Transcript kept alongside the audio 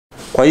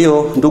Kwa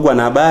hiyo ndugu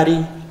wanahabari,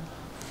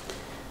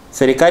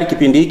 serikali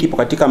kipindi hiki ipo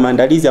katika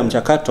maandalizi ya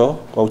mchakato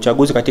wa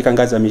uchaguzi katika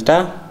ngazi za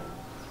mitaa,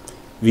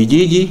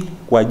 vijiji,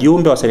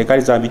 wajumbe wa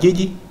serikali za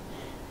vijiji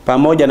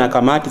pamoja na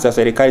kamati za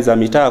serikali za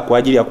mitaa kwa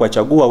ajili ya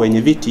kuwachagua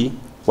wenye viti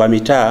wa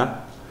mitaa,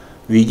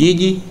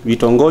 vijiji,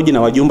 vitongoji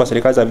na wajumbe wa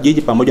serikali za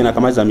vijiji pamoja na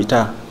kamati za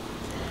mitaa.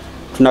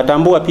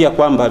 Tunatambua pia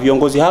kwamba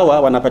viongozi hawa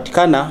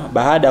wanapatikana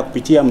baada ya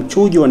kupitia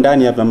mchujo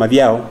ndani ya vyama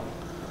vyao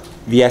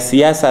vya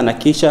siasa na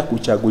kisha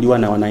kuchaguliwa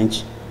na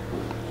wananchi.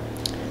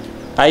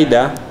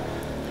 Aidha,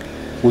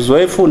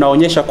 uzoefu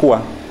unaonyesha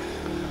kuwa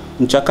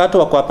mchakato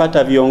wa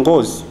kuwapata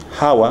viongozi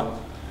hawa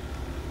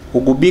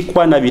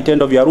hugubikwa na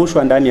vitendo vya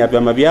rushwa ndani ya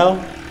vyama vyao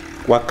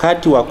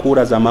wakati wa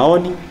kura za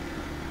maoni,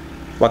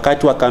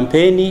 wakati wa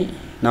kampeni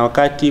na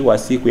wakati wa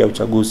siku ya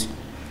uchaguzi.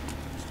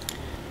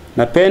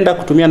 Napenda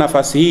kutumia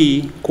nafasi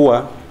hii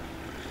kuwa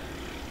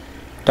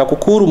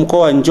Takukuru mkoa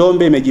wa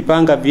Njombe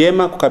imejipanga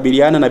vyema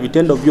kukabiliana na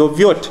vitendo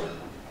vyovyote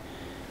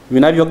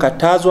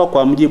vinavyokatazwa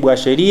kwa mujibu wa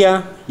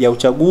sheria ya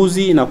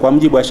uchaguzi na kwa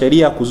mujibu wa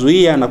sheria ya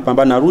kuzuia na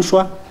kupambana na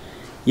rushwa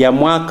ya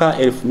mwaka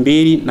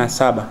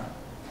 2007.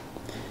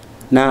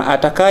 Na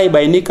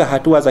atakayebainika,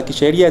 hatua za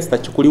kisheria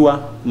zitachukuliwa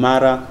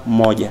mara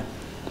moja.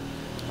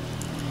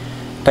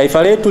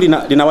 Taifa letu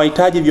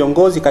linawahitaji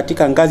viongozi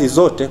katika ngazi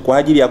zote kwa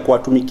ajili ya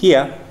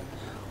kuwatumikia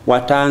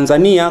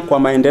Watanzania kwa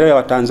maendeleo ya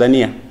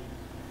Watanzania.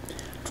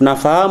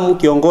 Tunafahamu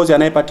kiongozi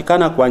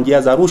anayepatikana kwa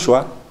njia za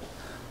rushwa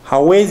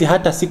hawezi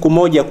hata siku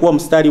moja kuwa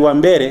mstari wa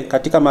mbele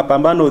katika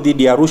mapambano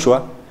dhidi ya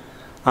rushwa,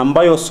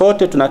 ambayo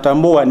sote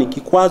tunatambua ni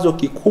kikwazo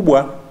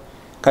kikubwa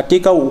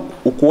katika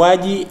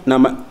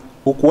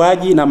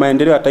ukuaji na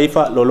maendeleo ya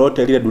taifa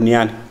lolote lile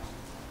duniani.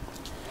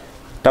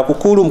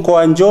 Takukuru mkoa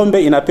wa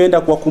Njombe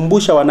inapenda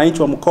kuwakumbusha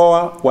wananchi wa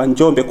mkoa wa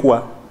Njombe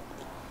kuwa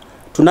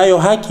tunayo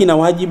haki na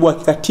wajibu wa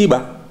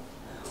kikatiba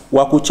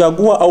wa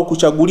kuchagua au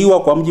kuchaguliwa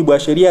kwa mujibu wa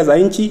sheria za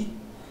nchi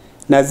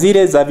na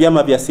zile za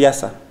vyama vya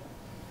siasa.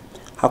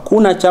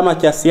 Hakuna chama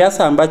cha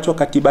siasa ambacho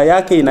katiba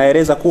yake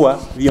inaeleza kuwa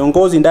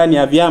viongozi ndani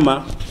ya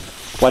vyama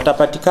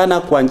watapatikana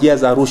kwa njia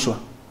za rushwa.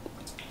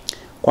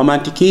 Kwa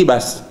mantiki hii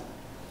basi,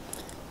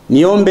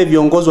 niombe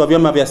viongozi wa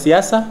vyama vya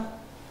siasa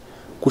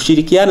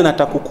kushirikiana na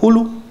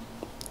Takukuru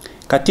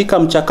katika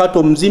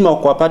mchakato mzima wa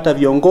kuwapata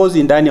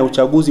viongozi ndani ya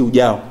uchaguzi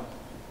ujao,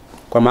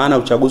 kwa maana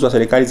uchaguzi wa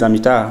serikali za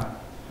mitaa,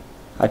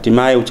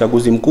 hatimaye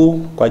uchaguzi mkuu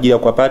kwa ajili ya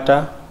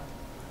kuwapata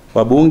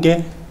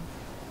wabunge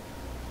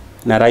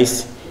na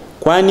rais,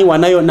 kwani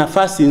wanayo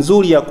nafasi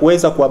nzuri ya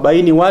kuweza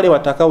kuwabaini wale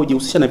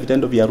watakaojihusisha na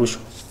vitendo vya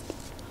rushwa.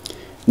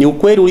 Ni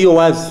ukweli ulio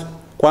wazi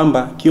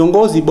kwamba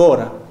kiongozi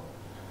bora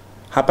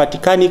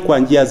hapatikani kwa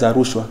njia za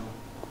rushwa,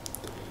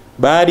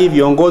 bali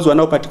viongozi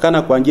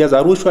wanaopatikana kwa njia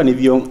za rushwa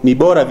ni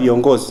bora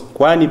viongozi,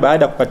 kwani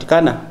baada ya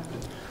kupatikana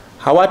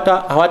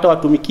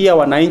hawatawatumikia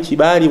wananchi,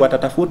 bali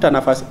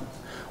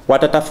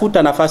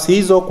watatafuta nafasi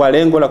hizo kwa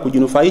lengo la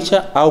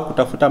kujinufaisha au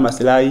kutafuta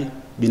maslahi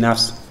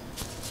binafsi.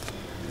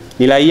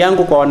 Ni rai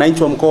yangu kwa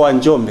wananchi wa mkoa wa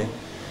Njombe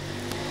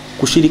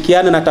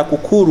kushirikiana na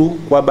Takukuru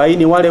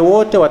kuwabaini wale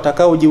wote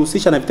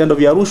watakaojihusisha na vitendo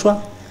vya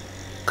rushwa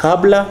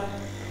kabla,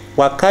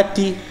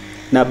 wakati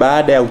na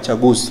baada ya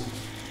uchaguzi.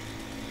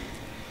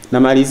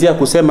 Namalizia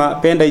kusema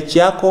penda nchi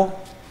yako,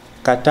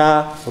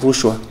 kataa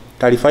rushwa.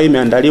 Taarifa hii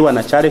imeandaliwa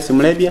na Chalse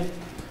Mulebya,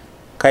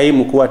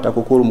 kaimu mkuu wa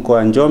Takukuru mkoa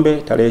wa Njombe,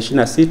 tarehe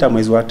 26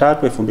 mwezi wa 3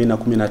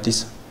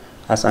 2019.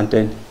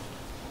 Asanteni.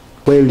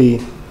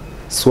 Kweli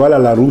swala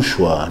la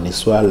rushwa ni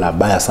swala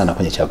baya sana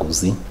kwenye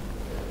chaguzi.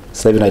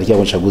 Sasa hivi tunaelekea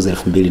kwenye chaguzi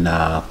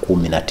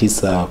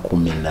 2019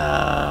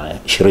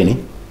 2020.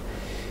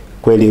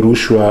 Kweli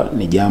rushwa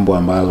ni jambo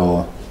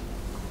ambalo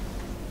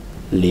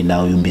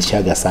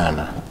linauyumbishaga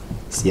sana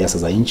siasa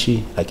za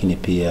nchi, lakini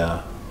pia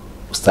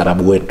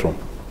ustaarabu wetu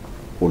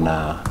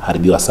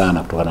unaharibiwa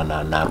sana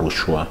kutokana na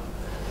rushwa.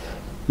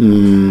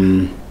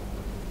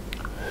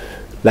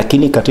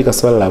 Lakini katika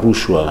swala la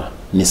rushwa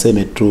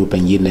niseme tu,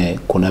 pengine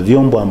kuna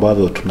vyombo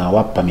ambavyo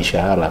tunawapa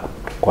mishahara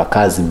kwa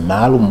kazi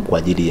maalum kwa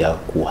ajili ya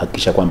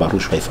kuhakikisha kwamba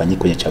rushwa haifanyiki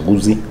kwenye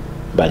chaguzi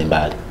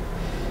mbalimbali.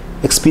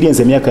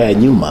 Experience ya miaka ya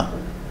nyuma,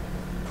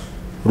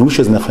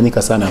 rushwa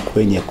zinafanyika sana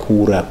kwenye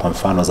kura, kwa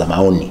mfano za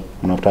maoni.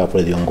 Unakuta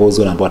wale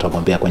viongozi ambao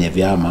watagombea kwenye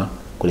vyama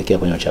kuelekea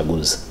kwenye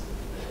uchaguzi.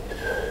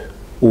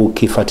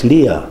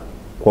 Ukifuatilia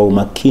kwa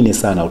umakini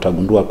sana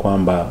utagundua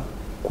kwamba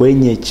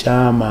kwenye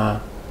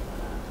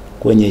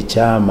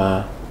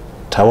chama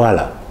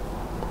tawala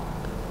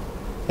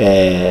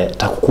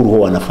Takukuru huwa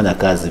wanafanya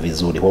kazi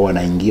vizuri. Huwa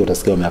wanaingia,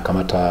 utasikia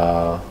wamekamata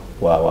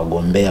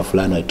wagombea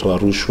fulani waitoa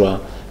rushwa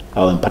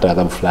au wamepata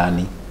adhabu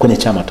fulani kwenye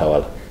chama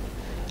tawala.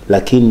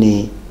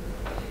 Lakini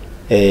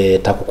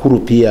Takukuru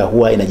pia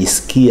huwa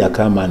inajisikia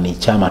kama ni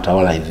chama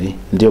tawala hivi.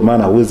 Ndio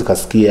maana huwezi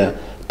kasikia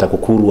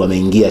Takukuru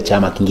wameingia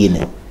chama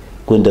kingine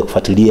kwenda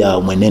kufuatilia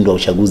mwenendo wa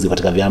uchaguzi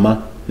katika vyama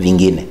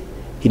vingine.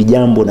 Hili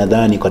jambo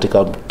nadhani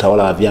katika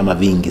tawala wa vyama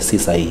vingi si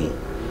sahihi.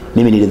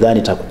 Mimi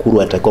nilidhani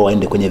Takukuru atakuwa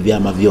waende kwenye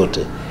vyama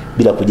vyote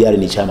bila kujali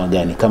ni chama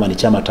gani, kama ni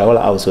chama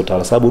tawala au sio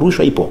tawala, sababu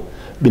rushwa ipo.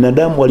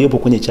 Binadamu waliopo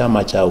kwenye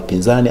chama cha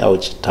upinzani au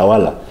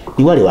tawala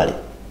ni wale wale.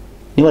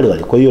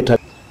 Kwa hiyo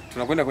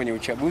tunakwenda kwenye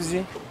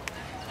uchaguzi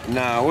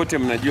na wote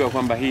mnajua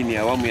kwamba hii ni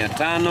awamu ya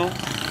 5,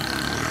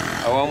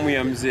 awamu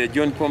ya mzee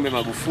John Pombe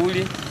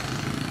Magufuli,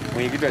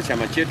 mwenyekiti wa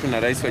chama chetu na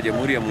rais wa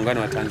Jamhuri ya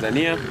Muungano wa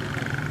Tanzania.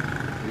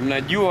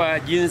 Mnajua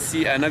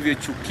jinsi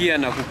anavyochukia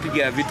na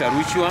kupiga vita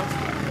rushwa,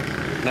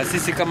 na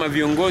sisi kama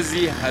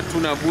viongozi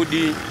hatuna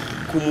budi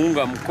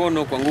kumuunga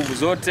mkono kwa nguvu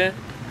zote.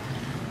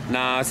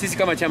 Na sisi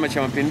kama Chama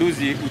cha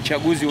Mapinduzi,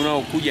 uchaguzi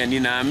unaokuja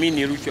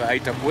ninaamini rushwa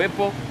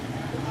haitakuwepo,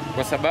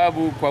 kwa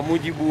sababu kwa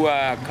mujibu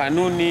wa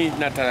kanuni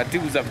na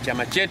taratibu za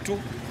chama chetu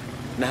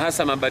na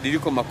hasa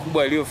mabadiliko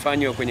makubwa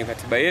yaliyofanywa kwenye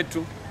katiba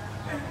yetu,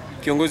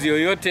 kiongozi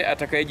yoyote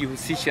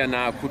atakayejihusisha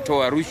na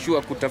kutoa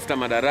rushwa, kutafuta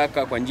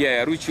madaraka kwa njia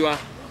ya rushwa,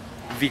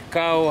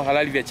 vikao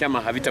halali vya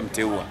chama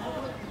havitamteua.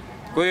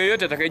 Kwa hiyo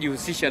yoyote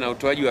atakayejihusisha na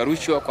utoaji wa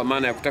rushwa kwa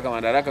maana ya kutaka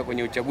madaraka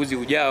kwenye uchaguzi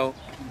ujao,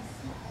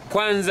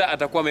 kwanza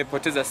atakuwa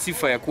amepoteza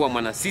sifa ya kuwa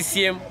mwana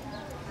CCM,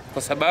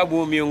 kwa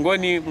sababu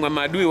miongoni mwa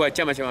maadui wa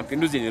Chama cha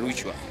Mapinduzi ni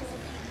rushwa.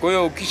 Kwa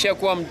hiyo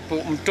ukishakuwa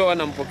mtoa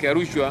na mpokea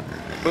rushwa,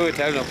 wewe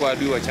tayari unakuwa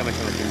adui wa Chama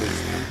cha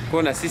Mapinduzi. Kwa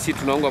hiyo na sisi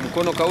tunaunga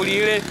mkono kauli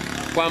ile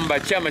kwamba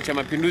Chama cha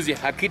Mapinduzi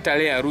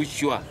hakitalea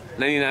rushwa,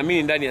 na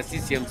ninaamini ndani ya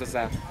CCM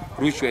sasa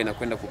rushwa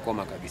inakwenda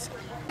kukoma kabisa.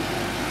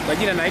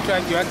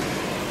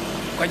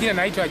 Kwa jina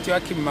naitwa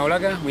Joakim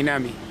Maulaga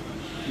Mwinami.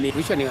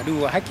 Rushwa ni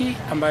adui wa haki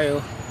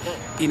ambayo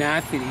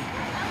inaathiri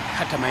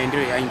hata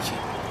maendeleo ya nchi.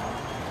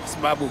 Kwa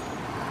sababu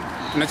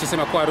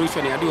tunachosema kwa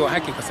rushwa ni adui wa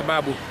haki kwa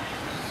sababu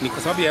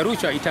ya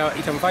rushwa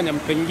itamfanya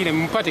pengine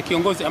mpate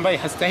kiongozi ambaye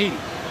hastahili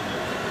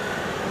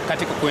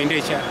katika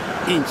kuendesha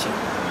nchi.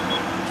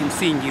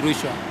 Kimsingi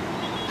rushwa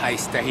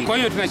haistahili. Kwa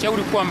hiyo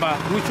tunashauri kwamba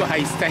rushwa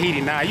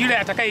haistahili, na yule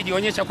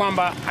atakayejionyesha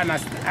kwamba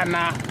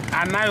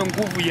anayo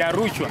nguvu ya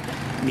rushwa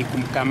ni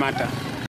kumkamata.